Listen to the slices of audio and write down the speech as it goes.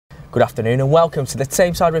Good afternoon and welcome to the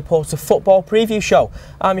Tameside Reporter Football Preview Show.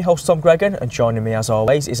 I'm your host Tom Greggan, and joining me as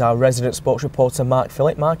always is our resident sports reporter Mark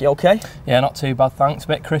Phillips. Mark, you okay? Yeah, not too bad thanks. A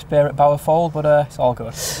bit crisp here at Bowerfold, but it's all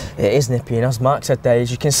good. It is nippy, and as Mark said there,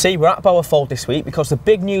 as you can see, we're at Bowerfold this week because the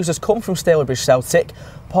big news has come from Stalybridge Celtic.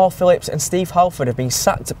 Paul Phillips and Steve Halford have been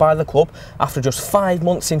sacked by the club after just 5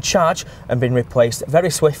 months in charge and been replaced very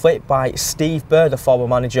swiftly by Steve Burr, the former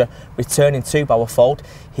manager, returning to Bowerfold.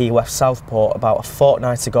 He left Southport about a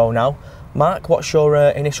fortnight ago now. Mark, what's your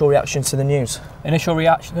initial reaction to the news? Initial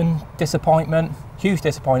reaction, disappointment. Huge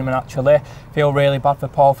disappointment actually. Feel really bad for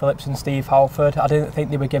Paul Phillips and Steve Halford. I didn't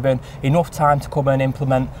think they were given enough time to come and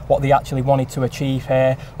implement what they actually wanted to achieve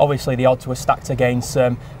here. Obviously the odds were stacked against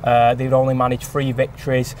them. They'd only managed 3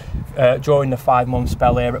 victories during the 5-month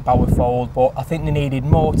spell here at Bowerfold, but I think they needed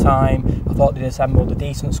more time. I thought they'd assembled a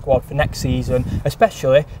decent squad for next season,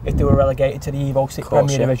 especially if they were relegated to the Evo 6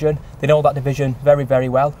 Premier Division. They know that division very, very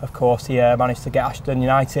well. Of course, he managed to get Ashton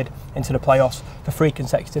United into the playoffs for 3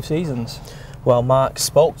 consecutive seasons. Well, Mark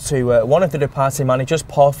spoke to one of the departing managers,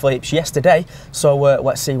 Paul Phillips, yesterday, so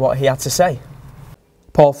let's see what he had to say.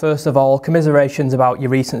 Paul, first of all, commiserations about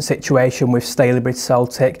your recent situation with Stalybridge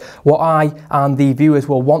Celtic. What I and the viewers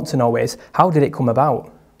will want to know is, how did it come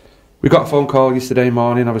about? We got a phone call yesterday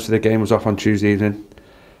morning. Obviously the game was off on Tuesday evening,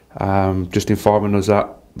 just informing us that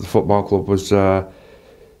the football club was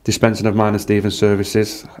dispensing of mine and Stephen's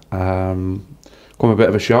services. Come a bit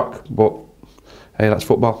of a shock, but hey, that's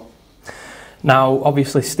football. Now,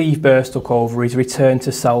 obviously, Steve Burr took over, he's returned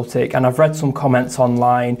to Celtic, and I've read some comments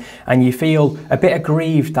online, and you feel a bit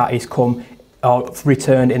aggrieved that he's come or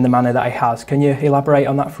returned in the manner that he has. Can you elaborate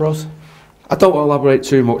on that for us? I don't want to elaborate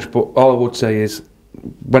too much, but all I would say is,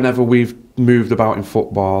 whenever we've moved about in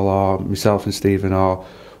football, or myself and Stephen, or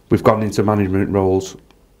we've gone into management roles,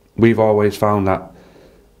 we've always found that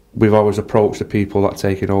we've always approached the people that are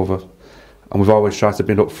taking over, and we've always tried to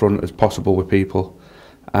be upfront as possible with people.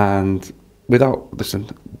 And listen,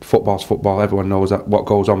 football's football. Everyone knows that what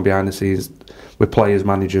goes on behind the scenes with players,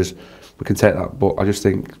 managers, we can take that. But I just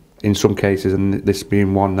think in some cases, and this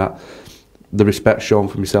being one, that the respect shown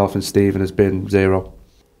for myself and Stephen has been zero.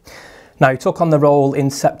 Now, you took on the role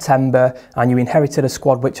in September and you inherited a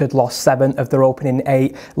squad which had lost 7 of their opening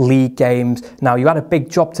 8 league games. Now, you had a big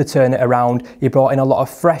job to turn it around. You brought in a lot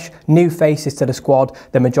of fresh, new faces to the squad,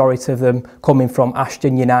 the majority of them coming from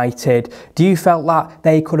Ashton United. Do you felt that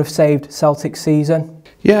they could have saved Celtic's season?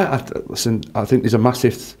 Yeah, listen, I think there's a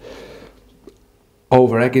massive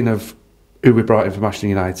over-egging of who we brought in from Ashton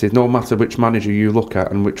United. No matter which manager you look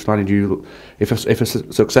at and which manager you look, if a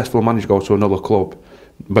successful manager goes to another club,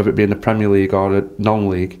 whether it be in the Premier League or a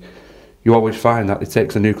non-league, you always find that it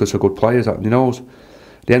takes a nucleus of good players that he knows. At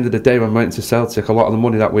the end of the day, when we went to Celtic, a lot of the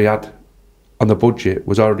money that we had on the budget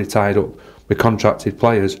was already tied up with contracted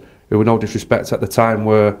players who, with no disrespect at the time,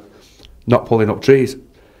 were not pulling up trees.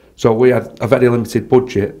 So we had a very limited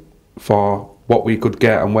budget for what we could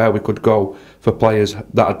get and where we could go for players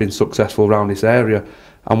that had been successful around this area.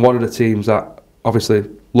 And one of the teams that obviously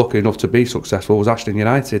lucky enough to be successful was Ashton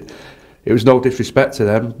United. It was no disrespect to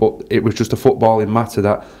them, but it was just a footballing matter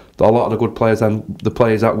that a lot of the good players and the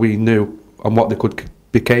players that we knew and what they could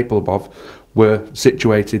be capable of were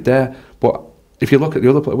situated there. But if you look at the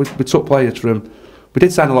other players, we took players from, we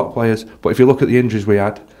did sign a lot of players, but if you look at the injuries we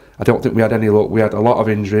had, I don't think we had any luck. We had a lot of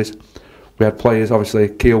injuries. We had players, obviously,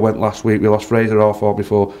 Keel went last week, we lost Fraser Orford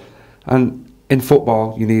before. And in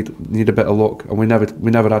football, you need a bit of luck, and we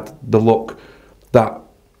never had the luck that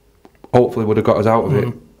hopefully would have got us out of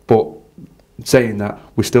it. But saying that,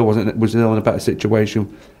 we're still in a better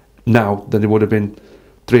situation now than they would have been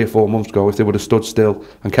 3 or 4 months ago if they would have stood still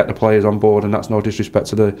and kept the players on board, and that's no disrespect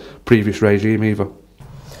to the previous regime either.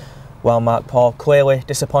 Well, Mark, Paul clearly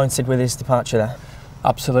disappointed with his departure there.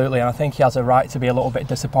 Absolutely, and I think he has a right to be a little bit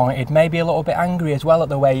disappointed, maybe a little bit angry as well at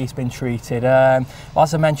the way he's been treated. As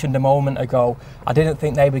I mentioned a moment ago, I didn't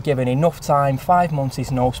think they were given enough time. 5 months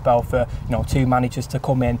is no spell for 2 managers to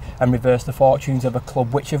come in and reverse the fortunes of a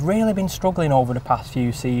club which have really been struggling over the past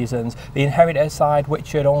few seasons. The inherited side,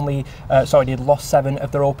 which had they'd lost 7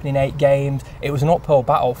 of their opening 8 games. It was an uphill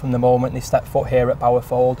battle from the moment they stepped foot here at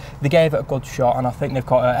Bowerfold. They gave it a good shot, and I think they've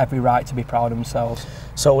got every right to be proud of themselves.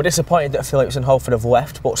 So we're disappointed that Phillips and Halford have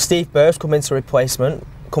left, but Steve Burr's come in to replace them,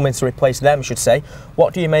 I should say.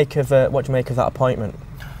 What do you make of that appointment?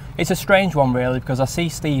 It's a strange one really, because I see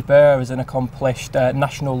Steve Burr as an accomplished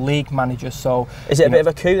National League manager. So is it a bit of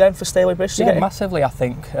a coup then for Stalybridge? Yeah, massively. I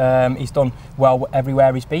think he's done well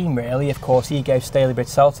everywhere he's been. Really, of course, he gave Stalybridge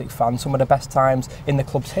Celtic fans some of the best times in the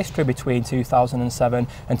club's history between 2007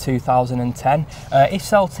 and 2010. If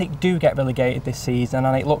Celtic do get relegated this season,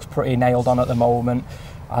 and it looks pretty nailed on at the moment,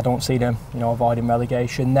 I don't see them, avoiding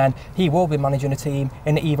relegation. Then he will be managing a team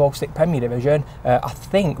in the Evo Stick Premier Division. I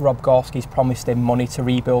think Rob Gorski's promised him money to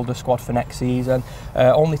rebuild the squad for next season.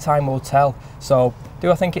 Only time will tell. So,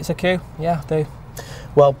 do I think it's a coup? Yeah, I do.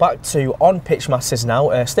 Well, back to on-pitch matters now.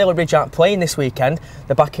 Stalybridge aren't playing this weekend.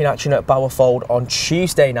 They're back in action at Bowerfold on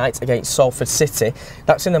Tuesday night against Salford City.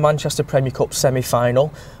 That's in the Manchester Premier Cup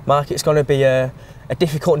semi-final. Mark, it's going to be a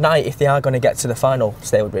difficult night if they are going to get to the final,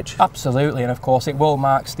 Stalybridge. Absolutely, and of course it will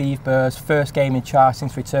mark Steve Burr's first game in charge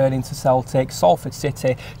since returning to Celtic. Salford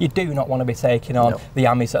City, you do not want to be taking on the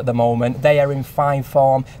Ammies at the moment. They are in fine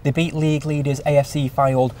form. They beat league leaders AFC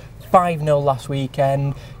Fylde 5-0 last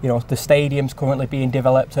weekend. The stadium's currently being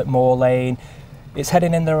developed at Moor Lane. It's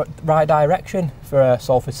heading in the right direction for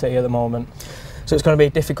Salford City at the moment. So it's going to be a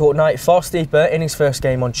difficult night for Steve Burr in his first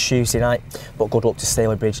game on Tuesday night. But good luck to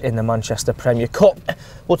Stalybridge in the Manchester Premier Cup.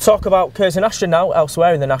 We'll talk about Curzon Ashton now,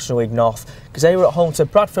 elsewhere in the National League North, because they were at home to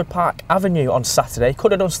Bradford Park Avenue on Saturday.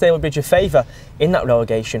 Could have done Stalybridge a favour in that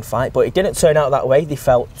relegation fight, but it didn't turn out that way. They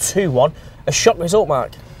fell 2-1. A shock result,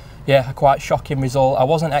 Mark. Yeah, a quite shocking result. I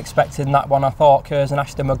wasn't expecting that one. I thought Curzon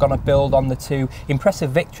Ashton were going to build on the two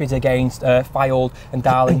impressive victories against Fylde and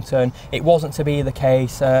Darlington. It wasn't to be the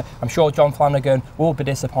case. I'm sure John Flanagan will be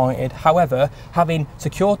disappointed. However, having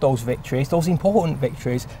secured those victories, those important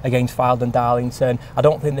victories against Fylde and Darlington, I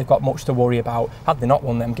don't think they've got much to worry about. Had they not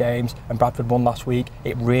won them games and Bradford won last week,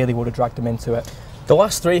 it really would have dragged them into it. The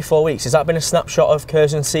last 3-4 weeks, has that been a snapshot of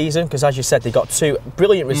Curzon's season? Because as you said, they got two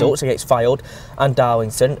brilliant results against Fylde and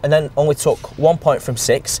Darlington, and then only took 1 point from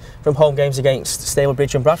 6 from home games against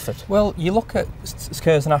Stalybridge and Bradford. Well, you look at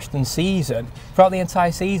Curzon Ashton's season, throughout the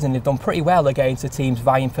entire season they've done pretty well against the teams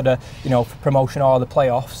vying for the for promotion or the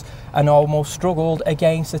playoffs, and almost struggled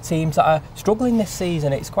against the teams that are struggling this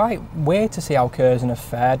season. It's quite weird to see how Curzon have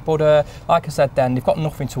fared, but like I said then, they've got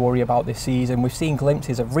nothing to worry about this season. We've seen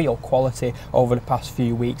glimpses of real quality over the past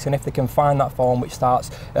few weeks, and if they can find that form which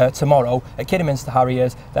starts tomorrow at Kidderminster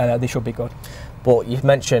Harriers, then they should be good. But you've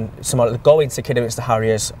mentioned going to Kidderminster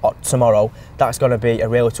Harriers tomorrow. That's going to be a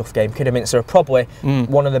really tough game. Kidderminster are probably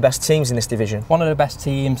one of the best teams in this division. One of the best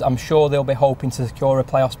teams. I'm sure they'll be hoping to secure a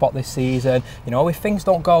playoff spot this season. If things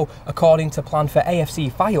don't go according to plan for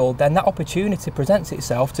AFC Fylde, then that opportunity presents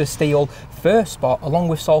itself to steal first spot along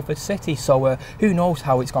with Salford City. So who knows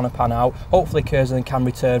how it's going to pan out. Hopefully Curzon can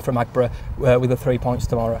return from Agborough with the 3 points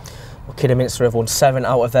tomorrow. Kidderminster have won 7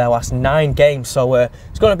 out of their last 9 games, so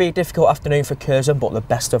it's going to be a difficult afternoon for Curzon, but the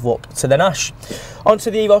best of luck to the Nash. On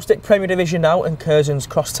to the Evo Stick Premier Division now, and Curzon's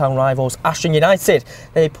crosstown rivals Ashton United.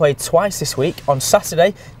 They played twice this week. On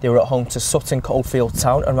Saturday they were at home to Sutton Coldfield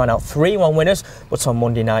Town and ran out 3-1 winners, but on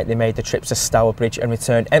Monday night they made the trip to Stalybridge and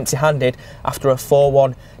returned empty-handed after a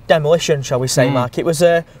 4-1 demolition, shall we say, Mark. It was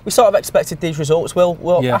we sort of expected these results.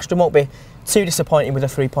 Ashton won't be too disappointing with a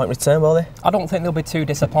 3-point return, will they? I don't think they'll be too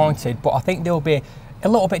disappointed, but I think they'll be a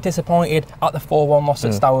little bit disappointed at the 4-1 loss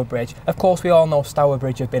at Stalybridge. Of course, we all know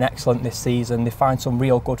Stalybridge have been excellent this season. They find some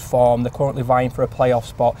real good form. They're currently vying for a playoff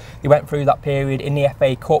spot. They went through that period in the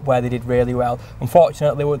FA Cup where they did really well.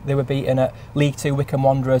 Unfortunately, they were beaten at League 2 Wycombe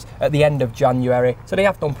Wanderers at the end of January, so they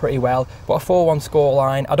have done pretty well. But a 4-1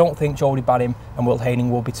 scoreline, I don't think Jody Banham and Will Haining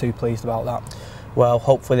will be too pleased about that. Well,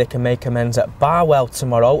 hopefully they can make amends at Barwell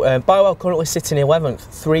tomorrow. Barwell currently sitting 11th,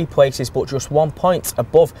 3 places but just 1 point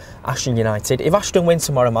above Ashton United. If Ashton win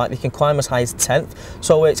tomorrow, Mike, they can climb as high as 10th,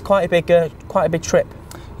 so it's quite a big trip.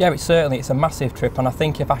 Yeah, it's a massive trip, and I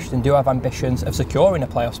think if Ashton do have ambitions of securing a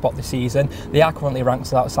playoff spot this season, they are currently ranked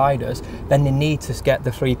as outsiders, then they need to get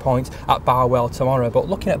the 3 points at Barwell tomorrow. But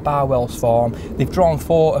looking at Barwell's form, they've drawn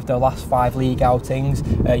 4 of their last 5 league outings.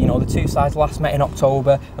 The two sides last met in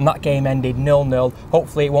October, and that game ended 0-0.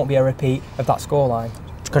 Hopefully it won't be a repeat of that scoreline.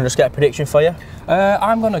 Can I just get a prediction for you?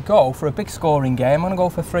 I'm going to go for a big scoring game. I'm going to go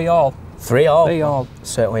for 3-3. 3-3.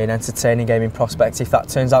 Certainly an entertaining game in prospect if that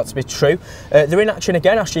turns out to be true. They're in action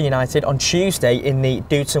again, Ashton United, on Tuesday in the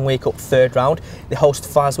Dooton League Cup 3rd round. They host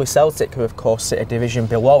Farsley Celtic, who of course sit a division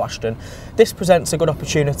below Ashton. This presents a good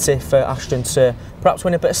opportunity for Ashton to perhaps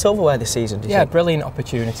win a bit of silverware this season, do you think? Brilliant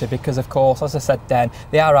opportunity because, of course, as I said then,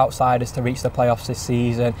 they are outsiders to reach the playoffs this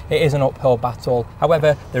season. It is an uphill battle.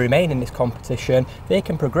 However, they remain in this competition. They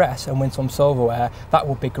can progress and win some silverware. That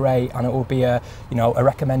would be great, and it would be a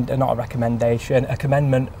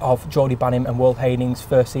commendment of Jody Banham and Will Haining's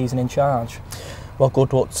first season in charge. Well,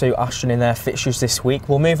 good luck to Ashton in their fixtures this week.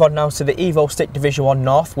 We'll move on now to the Evo Stick Division 1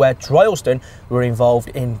 North, where Droylsden were involved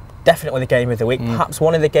in definitely the game of the week, perhaps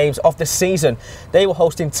one of the games of the season. They were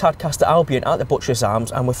hosting Tadcaster Albion at the Butcher's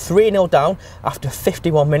Arms and were 3-0 down after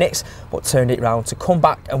 51 minutes, but turned it round to come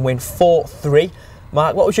back and win 4-3.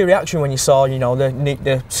 Mark, what was your reaction when you saw,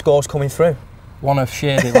 the scores coming through? one of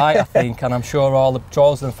sheer delight, I think, and I'm sure all the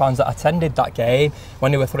Droylsden fans that attended that game,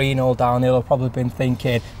 when they were 3-0 down, they'll have probably been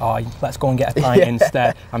thinking, oh, let's go and get a pint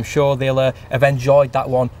instead. I'm sure they'll have enjoyed that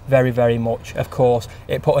one very, very much. Of course,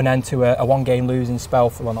 it put an end to a one-game losing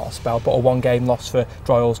spell, well, not a spell, but a one-game loss for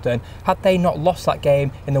Droylsden. Had they not lost that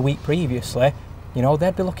game in the week previously, you know,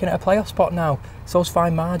 they'd be looking at a playoff spot now. It's those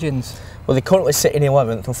fine margins. Well, they're currently sitting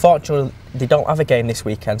 11th. Unfortunately, they don't have a game this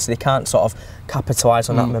weekend, so they can't sort of capitalise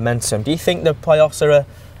on that momentum. Do you think the playoffs are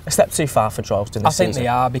a step too far for Droylsden this season? I think they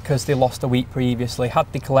are, because they lost a week previously.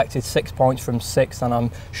 Had they collected 6 points from 6, and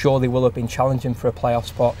I'm sure they will have been challenging for a playoff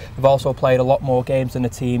spot. They've also played a lot more games than the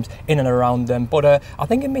teams in and around them. But I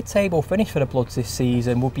think a mid-table finish for the Bloods this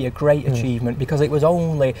season would be a great achievement, because it was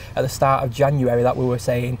only at the start of January that we were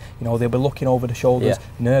saying, you know, they'll be looking over the shoulders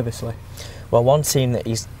nervously. Well, one team that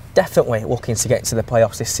is definitely looking to get to the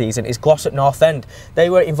playoffs this season is Glossop North End. They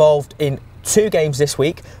were involved in 2 games this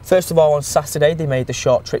week. First of all, on Saturday they made the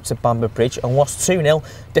short trip to Bamber Bridge and lost 2-0,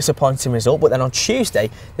 disappointing result, but then on Tuesday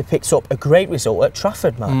they picked up a great result at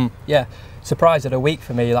Trafford, man. Yeah, surprise of the week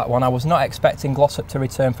for me, that one. I was not expecting Glossop to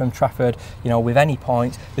return from Trafford, you know, with any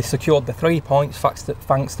points. They secured the 3 points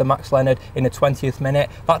thanks to Max Leonard in the 20th minute.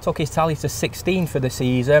 That took his tally to 16 for the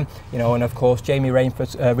season, you know, and of course Jamie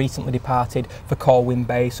Rainford recently departed for Colwyn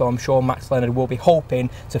Bay, so I'm sure Max Leonard will be hoping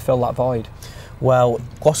to fill that void. Well,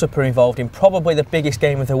 Glossop are involved in probably the biggest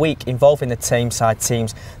game of the week, involving the Tameside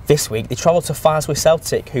teams this week. They travel to Farsley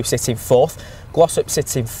Celtic, who sit in 4th. Glossop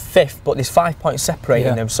sit in 5th, but there's 5 points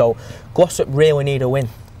separating them, so Glossop really need a win.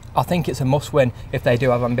 I think it's a must-win if they do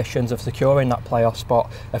have ambitions of securing that playoff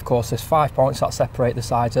spot. Of course, there's 5 points that separate the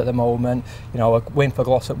sides at the moment. You know, a win for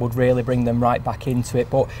Glossop would really bring them right back into it.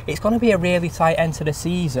 But it's going to be a really tight end to the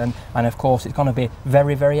season, and of course, it's going to be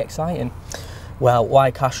very, very exciting. Well,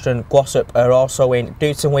 like Ashton, Glossop are also in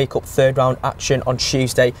Dooton Week Cup 3rd round action on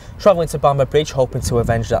Tuesday, travelling to Bamber Bridge, hoping to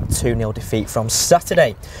avenge that 2-0 defeat from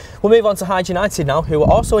Saturday. We'll move on to Hyde United now, who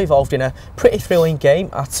are also involved in a pretty thrilling game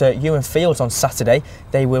at Ewan Fields on Saturday.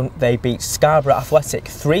 They beat Scarborough Athletic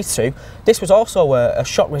 3-2. This was also a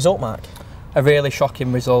shock result, Mark. A really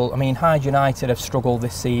shocking result. I mean, Hyde United have struggled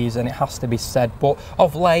this season, it has to be said, but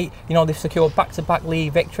of late, you know, they've secured back-to-back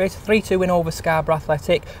league victories. 3-2 win over Scarborough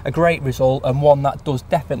Athletic, a great result, and one that does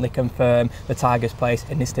definitely confirm the Tigers' place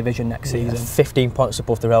in this division next season. 15 points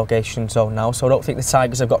above the relegation zone now, so I don't think the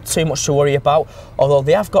Tigers have got too much to worry about, although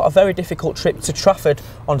they have got a very difficult trip to Trafford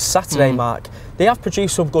on Saturday, Mark. They have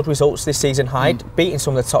produced some good results this season, Hyde, beating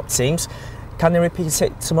some of the top teams. Can they repeat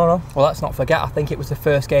it tomorrow? Well, let's not forget, I think it was the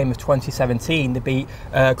first game of 2017. They beat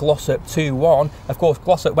Glossop 2-1. Of course,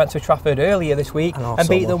 Glossop went to Trafford earlier this week and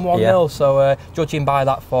beat them 1-0. So, judging by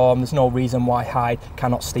that form, there's no reason why Hyde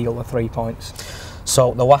cannot steal the 3 points.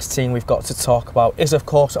 So the last team we've got to talk about is, of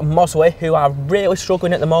course, Mosley, who are really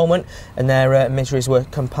struggling at the moment, and their miseries were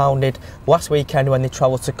compounded last weekend when they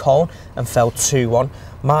travelled to Colne and fell 2-1.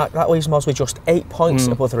 Mark, that leaves Mosley just 8 points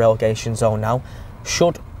above the relegation zone now.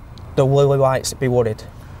 Should the Lily Whites be worried?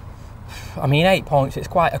 I mean, 8 points, it's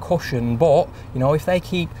quite a cushion, but, you know, if they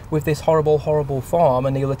keep with this horrible form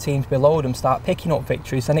and the other teams below them start picking up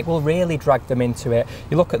victories, then it will really drag them into it.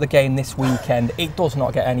 You look at the game this weekend, it does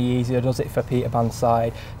not get any easier, does it, for Peterban's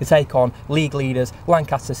side? They take on league leaders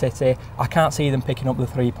Lancaster City. I can't see them picking up the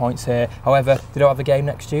 3 points here. However, they don't have a game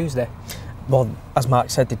next Tuesday. Well, as Mark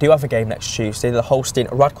said, they do have a game next Tuesday. They're hosting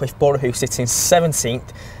Radcliffe Borough, who sit in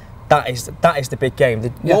 17th. That is the big game.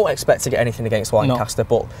 They won't expect to get anything against Lancaster,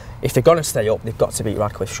 but if they're going to stay up, they've got to beat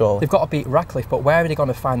Radcliffe, surely. They've got to beat Radcliffe, but where are they going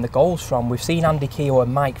to find the goals from? We've seen Andy Keogh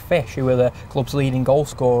and Mike Fish, who are the club's leading goal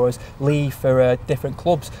scorers, leave for different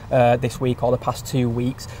clubs this week or the past 2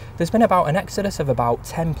 weeks. There's been about an exodus of about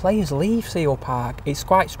 10 players leave Seal Park. It's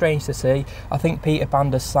quite strange to see. I think Peter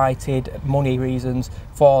Band has cited money reasons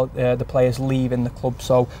for the players leaving the club,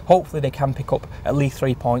 so hopefully they can pick up at least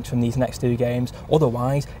 3 points from these next 2 games.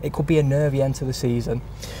 Otherwise, it could be a nervy end to the season.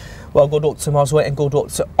 Well, good luck to Mosley and good luck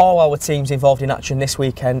to all our teams involved in action this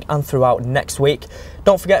weekend and throughout next week.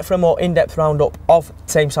 Don't forget, for a more in-depth roundup of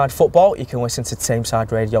Tameside football, you can listen to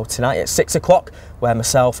Tameside Radio tonight at 6 o'clock, where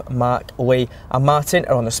myself, Mark, Lee and Martin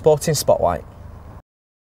are on the Sporting Spotlight.